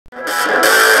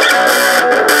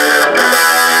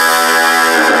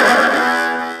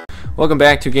Welcome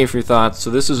back to Game for Your Thoughts. So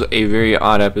this is a very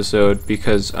odd episode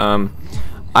because I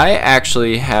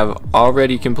actually have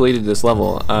already completed this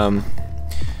level.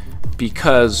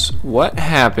 Because what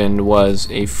happened was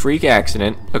a freak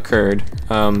accident occurred.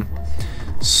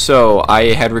 So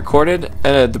I had recorded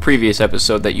the previous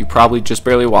episode that you probably just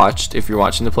barely watched if you're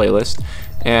watching the playlist,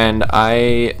 and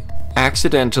I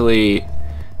accidentally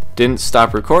didn't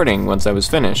stop recording once I was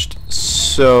finished.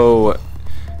 So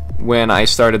when I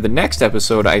started the next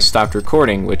episode, I stopped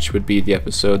recording, which would be the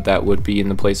episode that would be in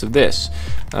the place of this.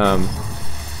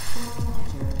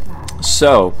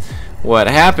 So what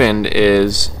happened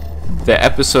is the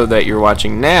episode that you're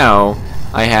watching now,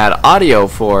 I had audio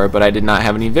for, but I did not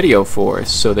have any video for,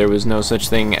 so there was no such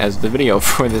thing as the video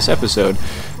for this episode.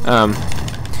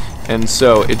 And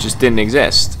so it just didn't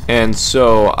exist. And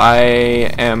so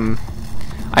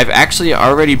I've actually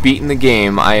already beaten the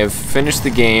game. I have finished the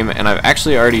game, and I've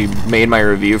actually already made my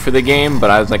review for the game, but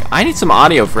I was like, I need some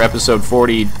audio for episode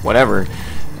 40 whatever.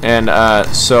 And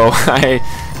so I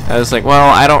was like, well,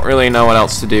 I don't really know what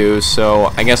else to do, so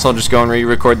I guess I'll just go and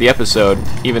re-record the episode,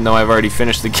 even though I've already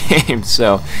finished the game.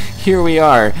 So here we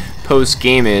are,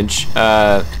 post-gameage.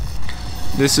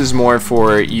 This is more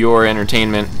for your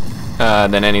entertainment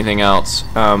than anything else.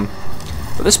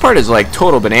 But this part is like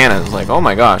total bananas. Like, oh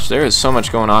my gosh, there is so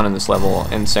much going on in this level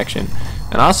and section.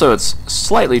 And also it's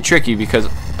slightly tricky because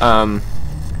I've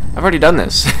already done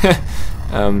this.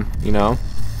 You know.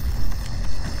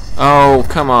 Oh,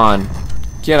 come on.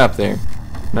 Get up there.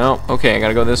 No, okay, I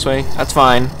gotta go this way. That's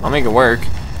fine. I'll make it work.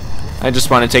 I just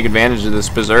want to take advantage of this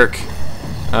berserk.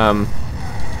 And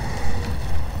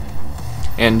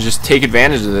just take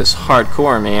advantage of this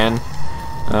hardcore, man.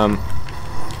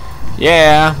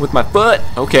 Yeah, with my foot.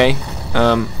 Okay.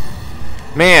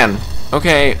 Man.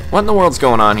 Okay, what in the world's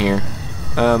going on here?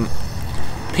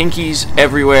 Pinkies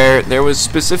everywhere. There was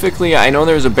specifically, I know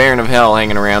there was a Baron of Hell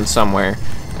hanging around somewhere.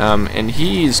 And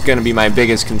he's gonna be my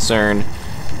biggest concern.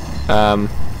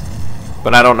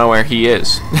 But I don't know where he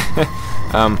is.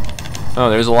 Oh,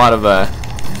 there's a lot of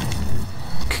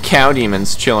cacao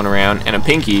demons chilling around, and a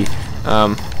pinky.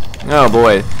 Oh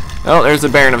boy. Oh, there's the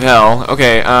Baron of Hell.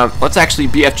 Okay, let's actually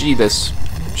BFG this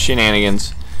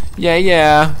shenanigans.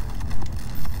 Yeah.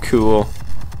 Cool.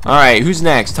 Alright, who's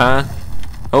next, huh?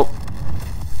 Oh.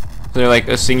 Is there like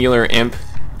a singular imp?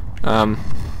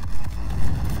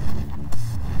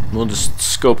 We'll just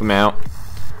scope him out.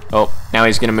 Oh, now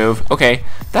he's gonna move. Okay,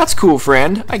 that's cool,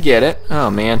 friend. I get it.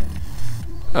 Oh, man.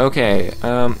 Okay,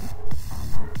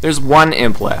 there's one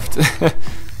imp left.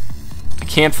 I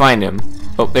can't find him.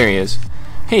 Oh, there he is.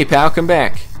 Hey, pal, come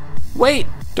back. Wait,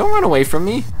 don't run away from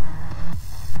me.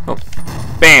 Oh,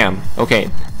 bam. Okay,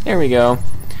 there we go.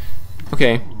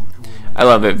 Okay, I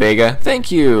love it, Vega. Thank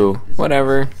you.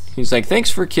 Whatever. He's like, thanks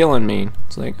for killing me.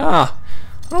 It's like, I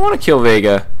don't want to kill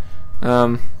Vega.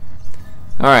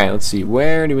 Alright, let's see.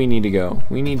 Where do we need to go?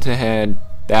 We need to head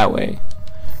that way.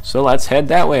 So let's head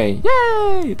that way.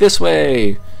 Yay! This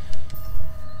way!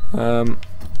 Up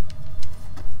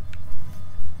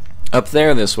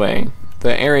there this way.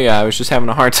 The area I was just having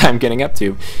a hard time getting up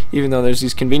to. Even though there's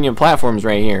these convenient platforms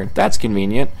right here. That's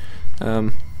convenient.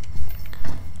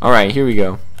 Alright, here we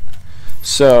go.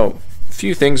 So, a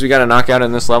few things we gotta knock out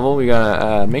in this level. We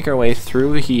gotta make our way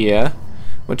through here.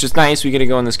 Which is nice. We get to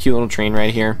go on this cute little train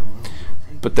right here.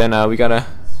 But then we gotta...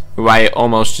 I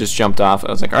almost just jumped off. I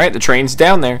was like, alright, the train's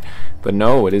down there. But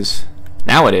no, it is.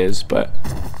 Now it is, but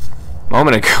a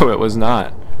moment ago it was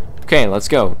not. Okay, let's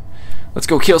go. Let's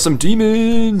go kill some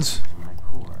demons!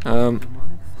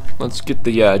 Let's get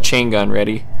the chain gun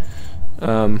ready.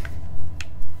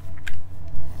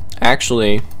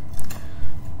 Actually,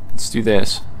 let's do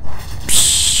this.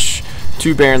 Psh,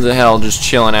 2 Barons of Hell just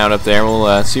chilling out up there.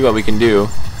 We'll see what we can do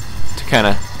to kind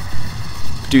of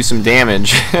do some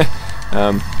damage.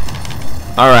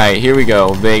 Alright, here we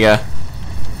go, Vega.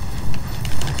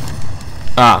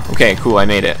 Okay, cool, I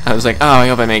made it. I was like, oh, I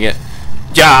hope I make it.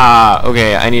 Yeah!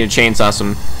 Okay, I need to chainsaw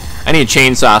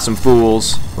some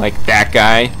fools. Like that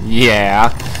guy.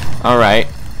 Yeah. Alright.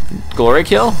 Glory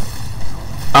kill?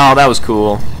 Oh, that was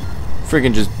cool.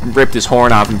 Freaking just ripped his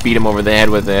horn off and beat him over the head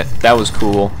with it. That was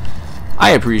cool.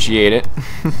 I appreciate it.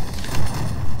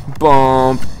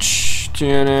 Bump.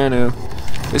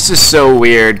 This is so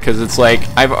weird because it's like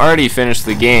I've already finished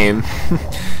the game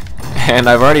and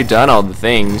I've already done all the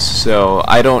things, so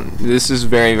this is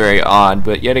very, very odd,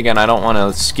 but yet again I don't want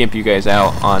to skimp you guys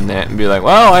out on that and be like,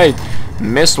 well, I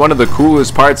missed one of the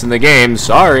coolest parts in the game,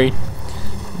 sorry.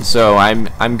 So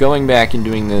I'm going back and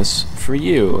doing this for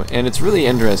you, and it's really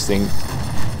interesting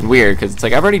and weird because it's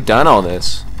like I've already done all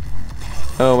this.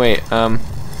 Oh wait,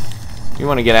 you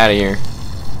want to get out of here.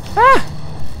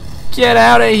 Get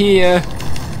out of here.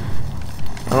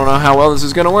 I don't know how well this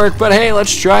is gonna work, but hey,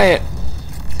 let's try it.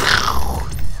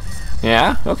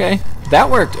 Yeah, okay. That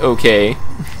worked okay.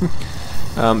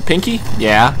 Pinky?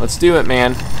 Yeah, let's do it,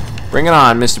 man. Bring it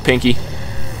on, Mr. Pinky.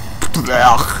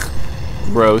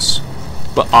 Gross,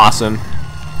 but awesome.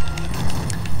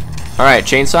 Alright,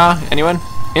 chainsaw, anyone?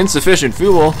 Insufficient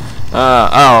fuel?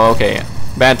 Oh, okay.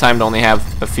 Bad time to only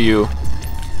have a few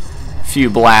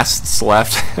blasts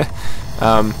left.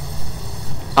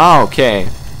 Okay.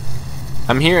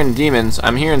 I'm hearing demons.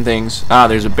 I'm hearing things. Ah,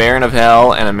 there's a Baron of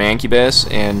Hell and a Mancubus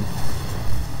and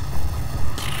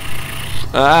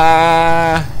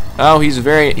oh, he's a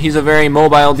very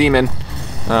mobile demon.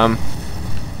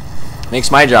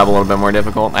 Makes my job a little bit more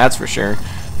difficult, that's for sure.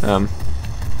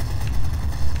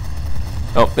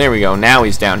 Oh, there we go. Now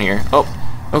he's down here. Oh,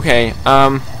 okay.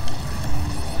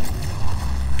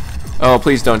 Oh,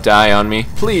 please don't die on me.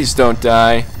 Please don't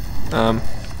die. That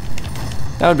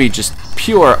would be just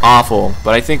pure awful,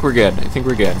 but I think we're good. I think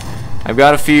we're good. I've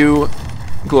got a few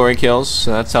glory kills,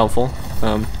 so that's helpful.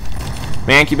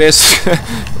 Mancubus,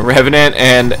 Revenant,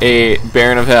 and a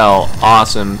Baron of Hell.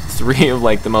 Awesome. 3 of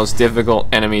like the most difficult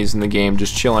enemies in the game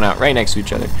just chilling out right next to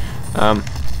each other.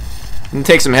 It'll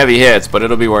take some heavy hits, but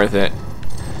it'll be worth it.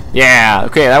 Yeah,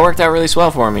 okay, that worked out really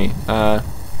swell for me.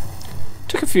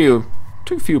 Took a few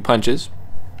punches,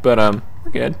 but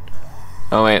we're good.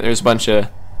 Oh wait, there's a bunch of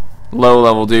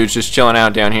low-level dudes just chilling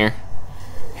out down here.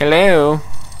 Hello.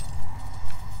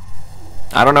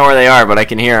 I don't know where they are, but I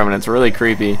can hear them, and it's really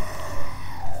creepy.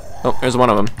 Oh, there's one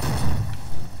of them.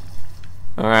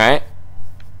 Alright.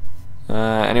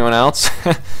 Anyone else?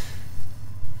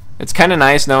 It's kind of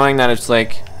nice knowing that it's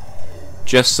like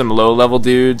just some low-level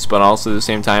dudes, but also at the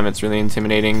same time it's really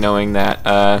intimidating knowing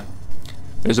that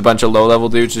there's a bunch of low-level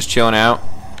dudes just chilling out.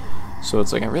 So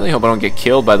it's like, I really hope I don't get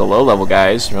killed by the low-level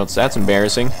guys, or else that's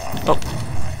embarrassing. Oh,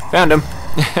 found him.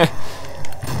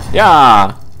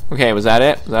 Yeah. Okay, was that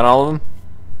it? Was that all of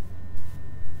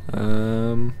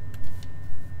them?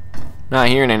 Not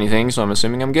hearing anything, so I'm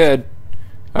assuming I'm good.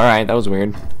 Alright, that was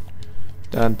weird.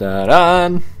 Dun dun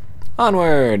dun.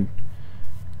 Onward.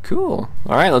 Cool.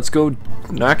 Alright, let's go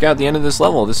knock out the end of this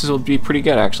level. This will be pretty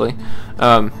good, actually.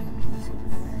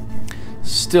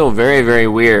 Still very, very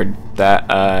weird that,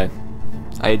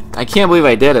 I can't believe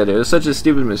I did it. It was such a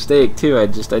stupid mistake, too. I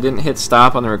didn't hit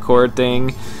stop on the record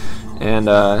thing, and,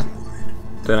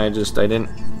 then I didn't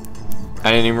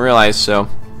even realize, so.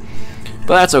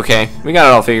 But that's okay. We got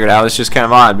it all figured out. It's just kind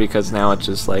of odd because now it's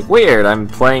just like weird. I'm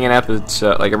playing an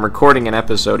episode, like I'm recording an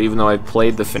episode, even though I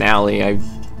played the finale. I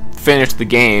finished the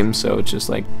game, so it's just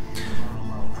like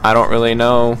I don't really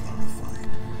know.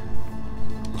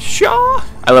 Shaw.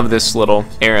 I love this little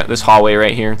area, this hallway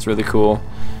right here. It's really cool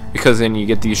because then you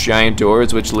get these giant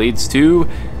doors, which leads to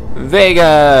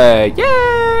Vega.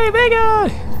 Yay,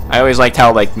 Vega! I always liked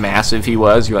how like massive he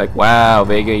was. You're like, wow,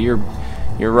 Vega, you're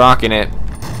rocking it.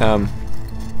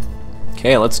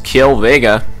 Okay, let's kill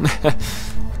Vega.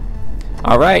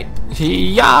 Alright.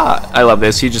 Yeah! I love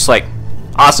this. He's just like,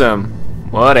 awesome.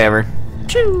 Whatever.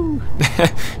 Choo!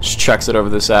 Just chucks it over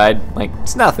the side. Like,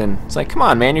 it's nothing. It's like, come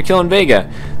on, man, you're killing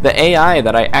Vega. The AI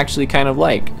that I actually kind of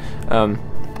like.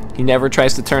 He never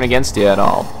tries to turn against you at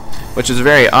all. Which is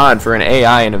very odd for an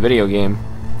AI in a video game.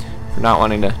 For not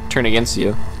wanting to turn against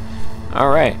you.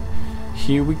 Alright.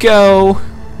 Here we go.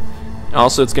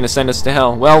 Also, it's going to send us to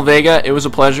hell. Well, Vega, it was a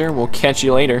pleasure. We'll catch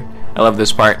you later. I love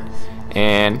this part.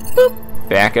 And, boop,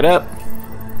 back it up.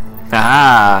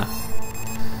 Haha.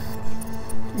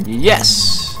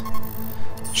 Yes.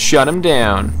 Shut him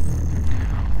down.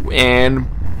 And,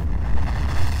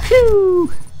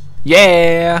 pew.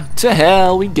 Yeah, to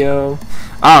hell we go.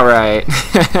 Alright.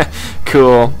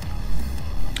 Cool.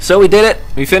 So we did it.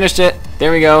 We finished it.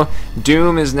 There we go.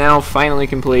 Doom is now finally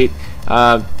complete.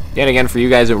 Yet again, for you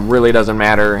guys, it really doesn't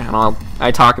matter, and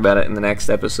I talk about it in the next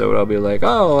episode. I'll be like,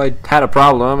 oh, I had a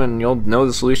problem, and you'll know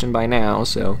the solution by now,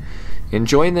 so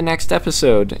enjoy the next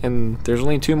episode, and there's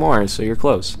only 2 more, so you're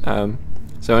close.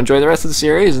 So enjoy the rest of the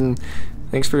series, and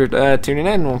thanks for tuning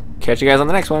in. We'll catch you guys on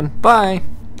the next one. Bye!